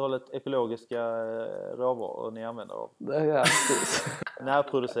är helt och hållet ekologiska råvaror ni använder av. Det är precis.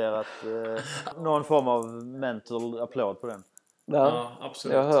 Närproducerat. Någon form av mental applåd på den. Ja,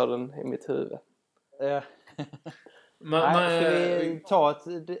 absolut. Jag hör den i mitt huvud.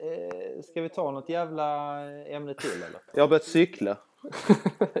 Ska vi ta något jävla ämne till eller? Jag har börjat cykla.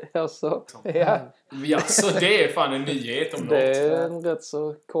 Jaså? Jaså, det är fan en nyhet om det är en rätt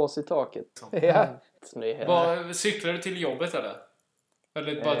så kors i taket. Ja. Cyklar du till jobbet eller?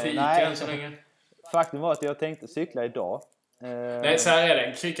 Eller bara till Ica än så länge? Faktum var att jag tänkte cykla idag. Nej, så här är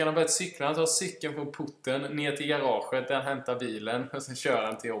det. Kryckan har börjat cykla. Han tar cykeln från porten ner till garaget där han hämtar bilen och sen kör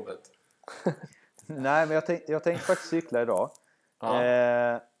han till jobbet. Nej, men jag tänkte faktiskt cykla idag. Ja.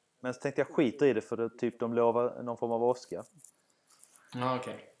 Men så tänkte jag skiter i det för det, typ de lovar någon form av åska. Ja,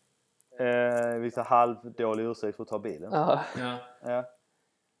 okej. Vissa halvdålig ursäkt för att ta bilen. Ja.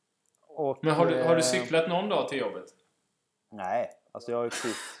 Och, men har du cyklat någon dag till jobbet? Nej, alltså jag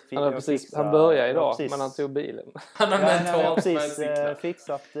har precis han började idag men han tog bilen. Han har precis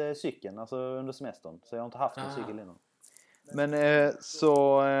fixat cykeln alltså under semestern så jag har inte haft en cykel innan. Men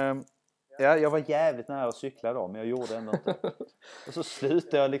jag var jävligt nära att cykla då men jag gjorde ändå inte. Och så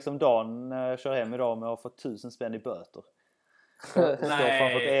slutade jag liksom dagen när jag kör hem idag med att få 1000 spänn i böter. Jag står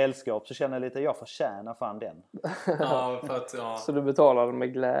framför ett elskåp så känner jag lite jag förtjänar fan den. Så du betalar den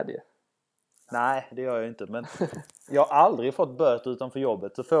med glädje? Nej, det gör jag inte. Men jag har aldrig fått böter utanför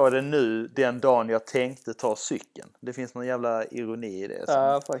jobbet. Så får jag det nu den dagen jag tänkte ta cykeln. Det finns någon jävla ironi i det.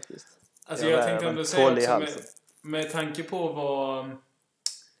 Ja, faktiskt. Alltså jag tänkte ändå säga också med tanke på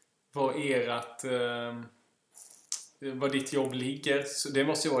vad ditt jobb ligger. Så det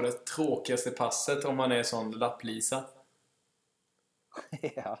måste ju vara det tråkigaste passet om man är sån lapplisa.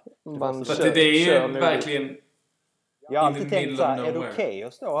 Ja. Det är ju verkligen... Jag har alltid tänkt såhär, är det okej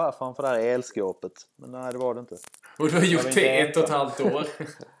att stå här framför det här elskåpet? Men nej, det var det inte. Och du har gjort det 1,5 år.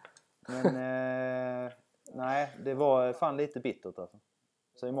 Men nej, det var fan lite bittert alltså.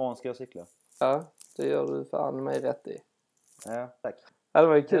 Så imorgon ska jag cykla. Ja, det gör du fan mig rätt i. Ja, tack. Ja, det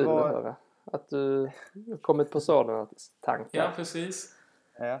var ju kul att höra. Att du kommit på sådana tankar. Ja, precis.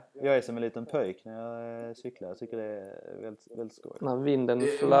 Ja, jag är som en liten pöjk när jag cyklar. Jag tycker det är väldigt skoj. När vinden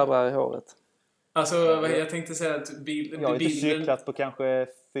flarrar i håret. Alltså, jag tänkte säga att jag har inte cyklat på kanske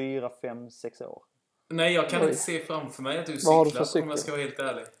 4, 5, 6 år. Nej, jag kan inte se framför mig att du cyklar om jag ska vara helt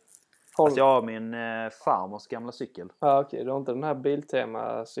ärlig. Alltså, jag har min farmors gamla cykel. Ja, okej. Du har inte den här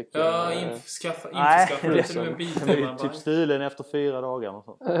Biltema-cykeln? Ja, införskaffa du en Biltema. Den är typ stulen efter 4 dagar. Och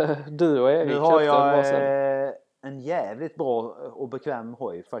sånt. Du och Erik. Nu har jag en jävligt bra och bekväm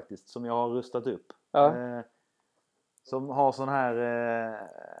hoj faktiskt. Som jag har rustat upp. Ja. Som har sån här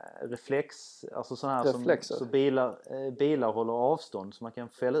reflex. Alltså sån här reflexer. Så bilar håller avstånd så man kan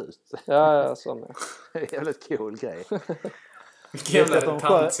fälla ut. Ja, sån. Jävligt cool grej.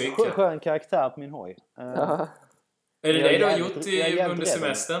 Skön karaktär på min hoj. Ja. Är det du har gjort under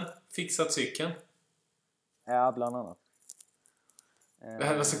semestern? Fixat cykeln? Ja, bland annat. Det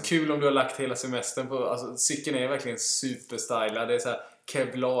här var så kul om du har lagt hela semestern på... Alltså, cykeln är verkligen superstylad. Det är så här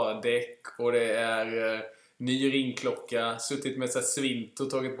Kevlar-däck och det är ny ringklocka. Suttit med så här svint och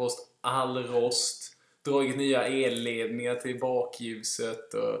tagit bort all rost. Dragit nya elledningar till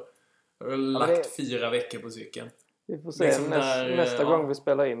bakljuset och lagt 4 veckor på cykeln. Vi får se liksom nästa gång vi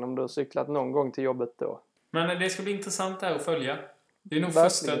spelar in om du har cyklat någon gång till jobbet då. Men det ska bli intressant här att följa. Det är nog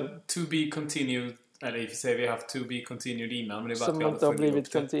första to be continued. Eller i och för sig vi har haft to be continued innan. Men det är bara som inte har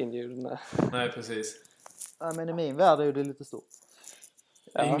blivit continued. Nej, precis. Ja, men i min värld är det lite stort.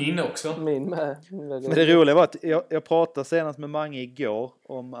 Ja, i min också. Min med. Men det roliga var att jag pratade senast med Mange igår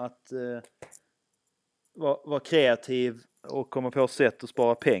om att vara kreativ och komma på sätt att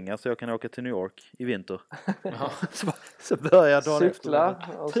spara pengar så jag kan åka till New York i vinter. Ja. så börjar jag dagen cykla,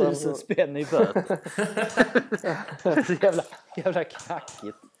 efter 1000 spänn i böter. Så jävla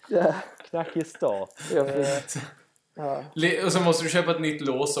knackigt. Ja. Knackig start. Ja. Och så måste du köpa ett nytt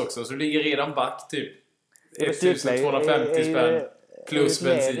lås också. Så du ligger redan back typ 1250 spänn plus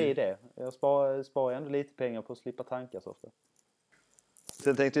bensin. I det. Jag sparar ändå lite pengar på att slippa tanka så ofta.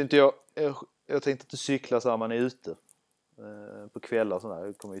 Sen tänkte inte jag tänkte inte cykla så här man är ute. På kvällar och sådär.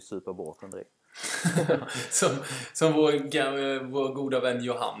 Det kommer ju supa bort en direkt. som vår goda vän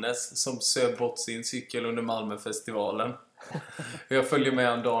Johannes som söp bort sin cykel under Malmöfestivalen. Jag följer med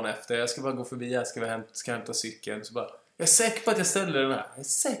en dag efter. Jag ska bara gå förbi här, ska hämta cykeln. Så bara, jag är säker på att jag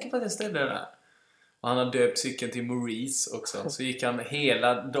ställde den här. Och han har döpt cykeln till Maurice också. Så gick han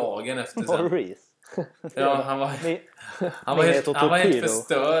hela dagen efter sen. Maurice? Ja, han var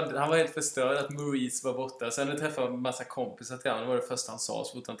helt förstörd att Maurice var borta. Sen när jag träffade en massa kompisar till honom, det var det första han sa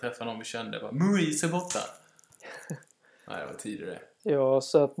så fort han träffade någon vi kände. Bara, Maurice är borta. Nej, det var tidigare. Jag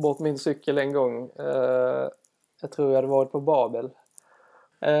söp bort min cykel en gång. Jag tror jag hade varit på Babel.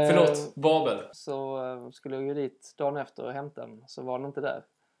 Förlåt, Babel. Så skulle jag gå dit dagen efter och hämta den. Så var den inte där.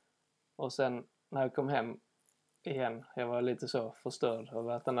 Och sen när jag kom hem igen, jag var lite så förstörd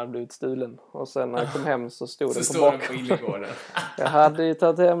över att den hade blivit stulen. Och sen när jag kom hem så stod den på bakom. Jag hade ju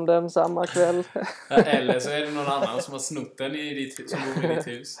tagit hem den samma kväll. Ja, eller så är det någon annan som har snott den som bor i ditt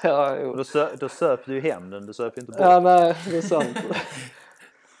hus. Ja, jo. Då söp du ju hem den, du söp inte bort. Ja, nej, det är sant.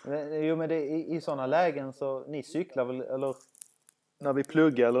 Jo, men i sådana lägen så, ni cyklar väl, eller när vi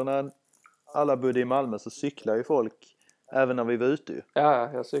pluggar eller när alla bodde i Malmö så cyklar ju folk även när vi var ute ju.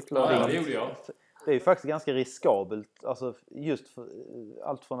 Ja, jag cyklar. Ja, det gjorde jag. Det är ju faktiskt ganska riskabelt, alltså just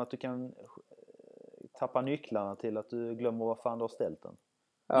allt från att du kan tappa nycklarna till att du glömmer vad fan du har ställt den.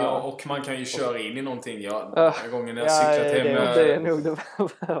 Ja, och man kan ju köra in i någonting. Gången jag cyklat hem. Det är nog det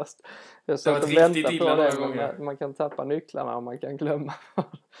värsta. Jag satt och väntade på det. Man kan tappa nycklarna och man kan glömma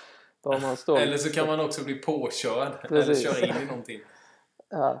var man står. Eller så kan man också bli påkörd. Precis. Eller köra in i någonting.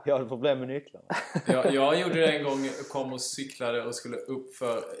 Ja. Jag hade problem med nycklarna. Jag gjorde det en gång. Kom och cyklade och skulle upp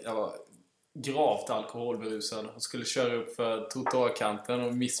för... Jag var gravt alkoholberusad och skulle köra upp för trottoarkanten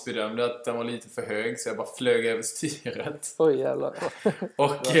och missbedömde att den var lite för hög så jag bara flög över styret. Oj jävlar.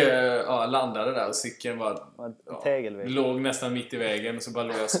 Och landade där och cykeln var låg nästan mitt i vägen och så bara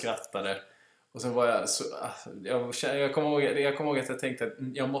låg jag och skrattade. Och så var jag kommer ihåg att jag tänkte att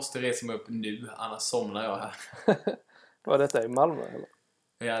jag måste resa mig upp nu annars somnar jag här. Var detta i Malmö eller?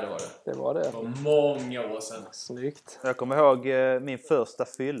 Ja, det var det. Det var det. Det var många år sedan. Snyggt. Jag kommer ihåg min första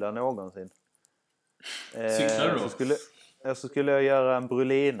fylla någonsin. Cyklade du då? Så skulle jag göra en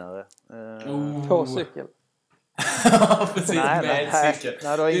brulinare. På cykel? Ja, precis. Nej, cykel.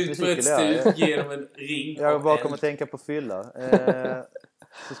 Nej, det var inte ut på ett stup genom en ring. Jag bara kommer att tänka på fylla.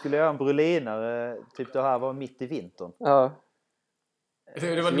 Så skulle jag göra en brulinare. Typ det här var mitt i vintern. Ja.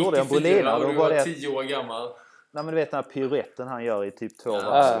 Det var 94 och du var 10 år gammal. Nej, men du vet den här piruetten han gör i typ 2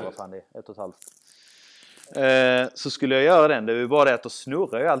 år. Vad fan det är, 1,5. Så skulle jag göra den. Det är ju bara det att då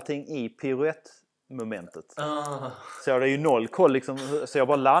snurrar ju allting i piruettmomentet. Så jag hade ju noll koll liksom. Så jag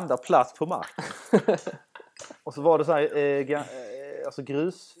bara landar platt på marken. Och så var det så här alltså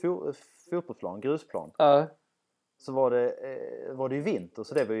fotbollsplan, grusplan. Så var det ju vinter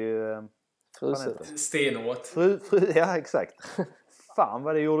så det var ju stenhårt. Ja, exakt. Fan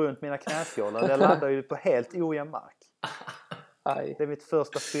vad det gjorde runt mina knäskålar. Det landade ju på helt ojämn mark. Aj. Det är mitt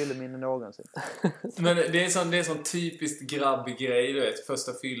första fylleminne någonsin. Men det är sån typiskt grabbig grej, du vet.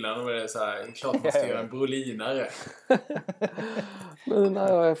 Första fyllan och det är så här, klart man ska göra en brolinare. Nu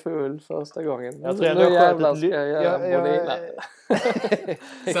när jag är full första gången. Jag tror ändå jävlar ska jag göra en brolinare.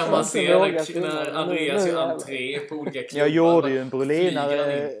 Så man ser när Andreas gör entré på olika klubbar. Jag gjorde ju en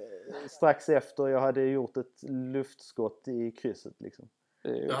brolinare strax efter jag hade gjort ett luftskott i krysset liksom.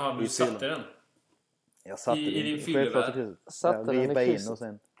 Jaha, du satte den? Jag satte i din fyllevärld. Satte den i krysset. Och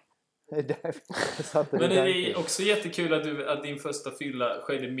sen. Men det är också jättekul att din första fylla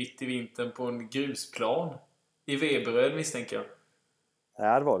skedde mitt i vintern på en grusplan. I Veberöd misstänker jag.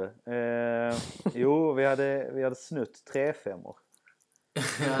 Ja, det var det. Jo, vi hade snutt 3-5-or.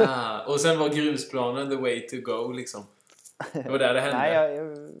 Ja, och sen var grusplanen the way to go liksom. Det var där det hände. Nej, jag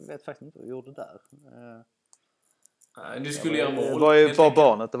vet faktiskt inte vad jag gjorde där. Du skulle göra mål. Det var ju bara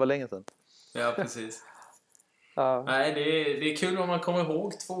barnet, det var länge sedan. Ja, precis. Ja. Nej, det är kul om man kommer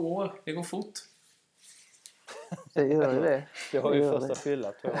ihåg 2 år. Det går fort. Det gör det. Jag har ju första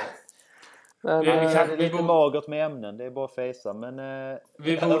fylla 2 år. Men det är lite magert med ämnen, det är bara fejsa. Men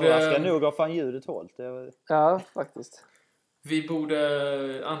vi borde nog ha fan ljudet hållt. Ja, faktiskt. Vi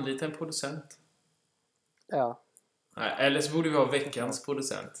borde anlita en producent. Ja. Nej, eller så borde vi ha veckans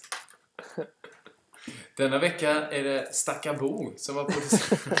producent. Denna vecka är det Stackabo som var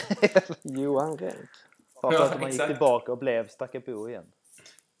producent. Johan Renck. Bara för att man gick tillbaka och blev Stackabo igen.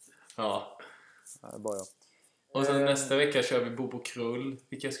 Ja. Det är bara jag. Och sen nästa vecka kör vi Bobo Krull.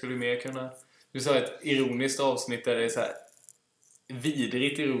 Vilka skulle vi mer kunna... Du sa ett ironiskt avsnitt där det är så här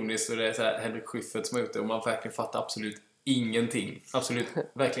vidrigt ironiskt och det är så här Henrik Schyffert som är ute och man verkligen fattar absolut ingenting. Absolut,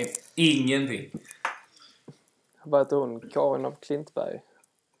 verkligen ingenting. Vad heter hon? Karin av Klintberg.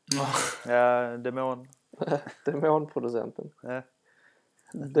 Ja, Demon. Demonproducenten. Ja.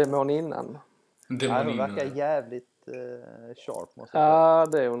 Demon innan. Hon verkar jävligt sharp måste jag säga. Ja,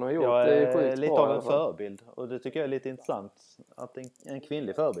 det hon har gjort. Jag det är sjukt lite bra, av en förebild. Och det tycker jag är lite intressant. Att en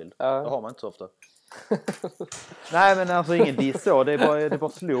kvinnlig förebild. Ja. Det har man inte så ofta. Nej, men alltså ingen diss så. Det bara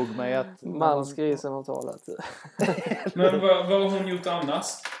slog mig att... Mansgrisen har talat. Men vad har hon gjort annars?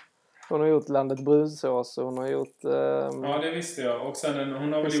 Hon har gjort Landet brunsås och hon har gjort... ja, det visste jag. Och sen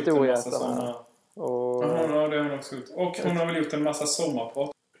hon har väl gjort en massa sådana... Och... Ja, det har hon också gjort. Och hon har väl gjort en massa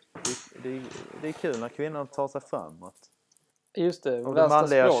sommarprat. Det är kul när kvinnan tar sig framåt. Just det. Om det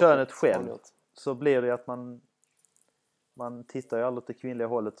manliga könet själv så blir det att man tittar ju aldrig åt det kvinnliga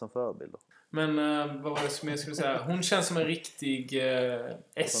hållet som förebilder. Men vad var det som jag skulle säga? Hon känns som en riktig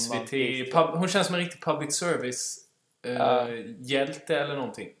SVT... hon känns som en riktig public service hjälte eller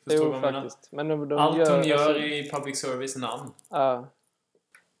någonting. Förstår du vad jag menar? Men allt hon gör i public service namn.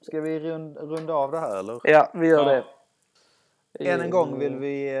 Ska vi runda av det här eller? Ja, vi gör det. Än en gång vill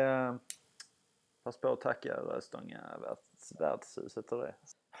vi passa på att tacka Röstånga värdshuset och det.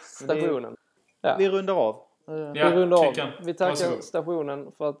 Stationen. Vi rundar av. Vi tackar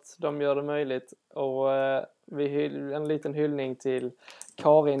stationen för att de gör det möjligt. Och en liten hyllning till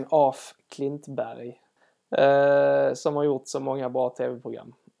Karin af Klintberg. Som har gjort så många bra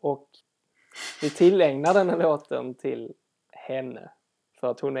tv-program. Och vi tillägnar den här låten till henne.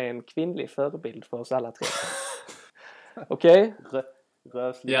 För att hon är en kvinnlig förebild för oss alla tre. Okej?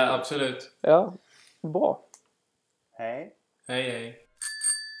 Ja, absolut. Ja, bra. Hej. Hej.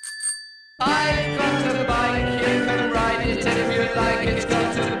 I've got a bike, you can ride it if you like it.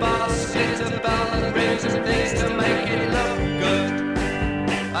 Got a basket, a bell and rings and things to make it look good.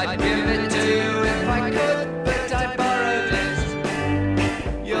 I'd give it to you if I could, but I borrowed it.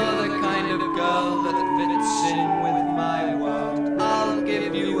 You're the kind of girl that fits in with my world. I'll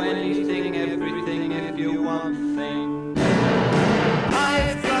give you anything, everything if you want things.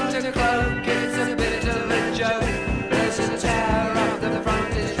 I've got a cloak, it's a bit of a joke. There's a tear up the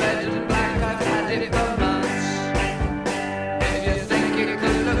front, is red and black. I've had it for months. If you think it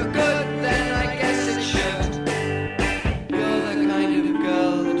could look good, then I guess it should. You're the kind of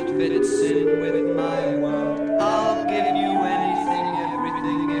girl that fits in with my world. I'll give you anything,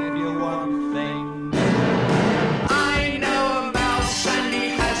 everything if you want things. I know a mouse and he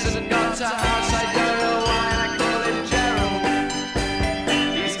hasn't got a house. I don't know why I call him Gerald.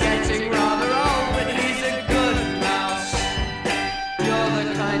 He's getting rather old, but he's a good mouse. You're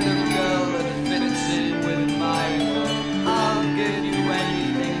the kind of girl that fits in with my world. I'll give you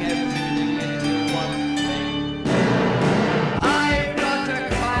anything, everything if you want things. I've got a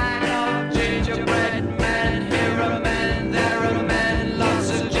clan of gingerbread men. Here are men, there are men, lots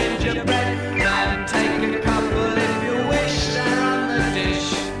of gingerbread men. Take a couple if you wish, they're on the dish.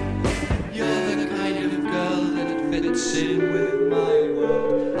 You're the kind of girl that fits in with my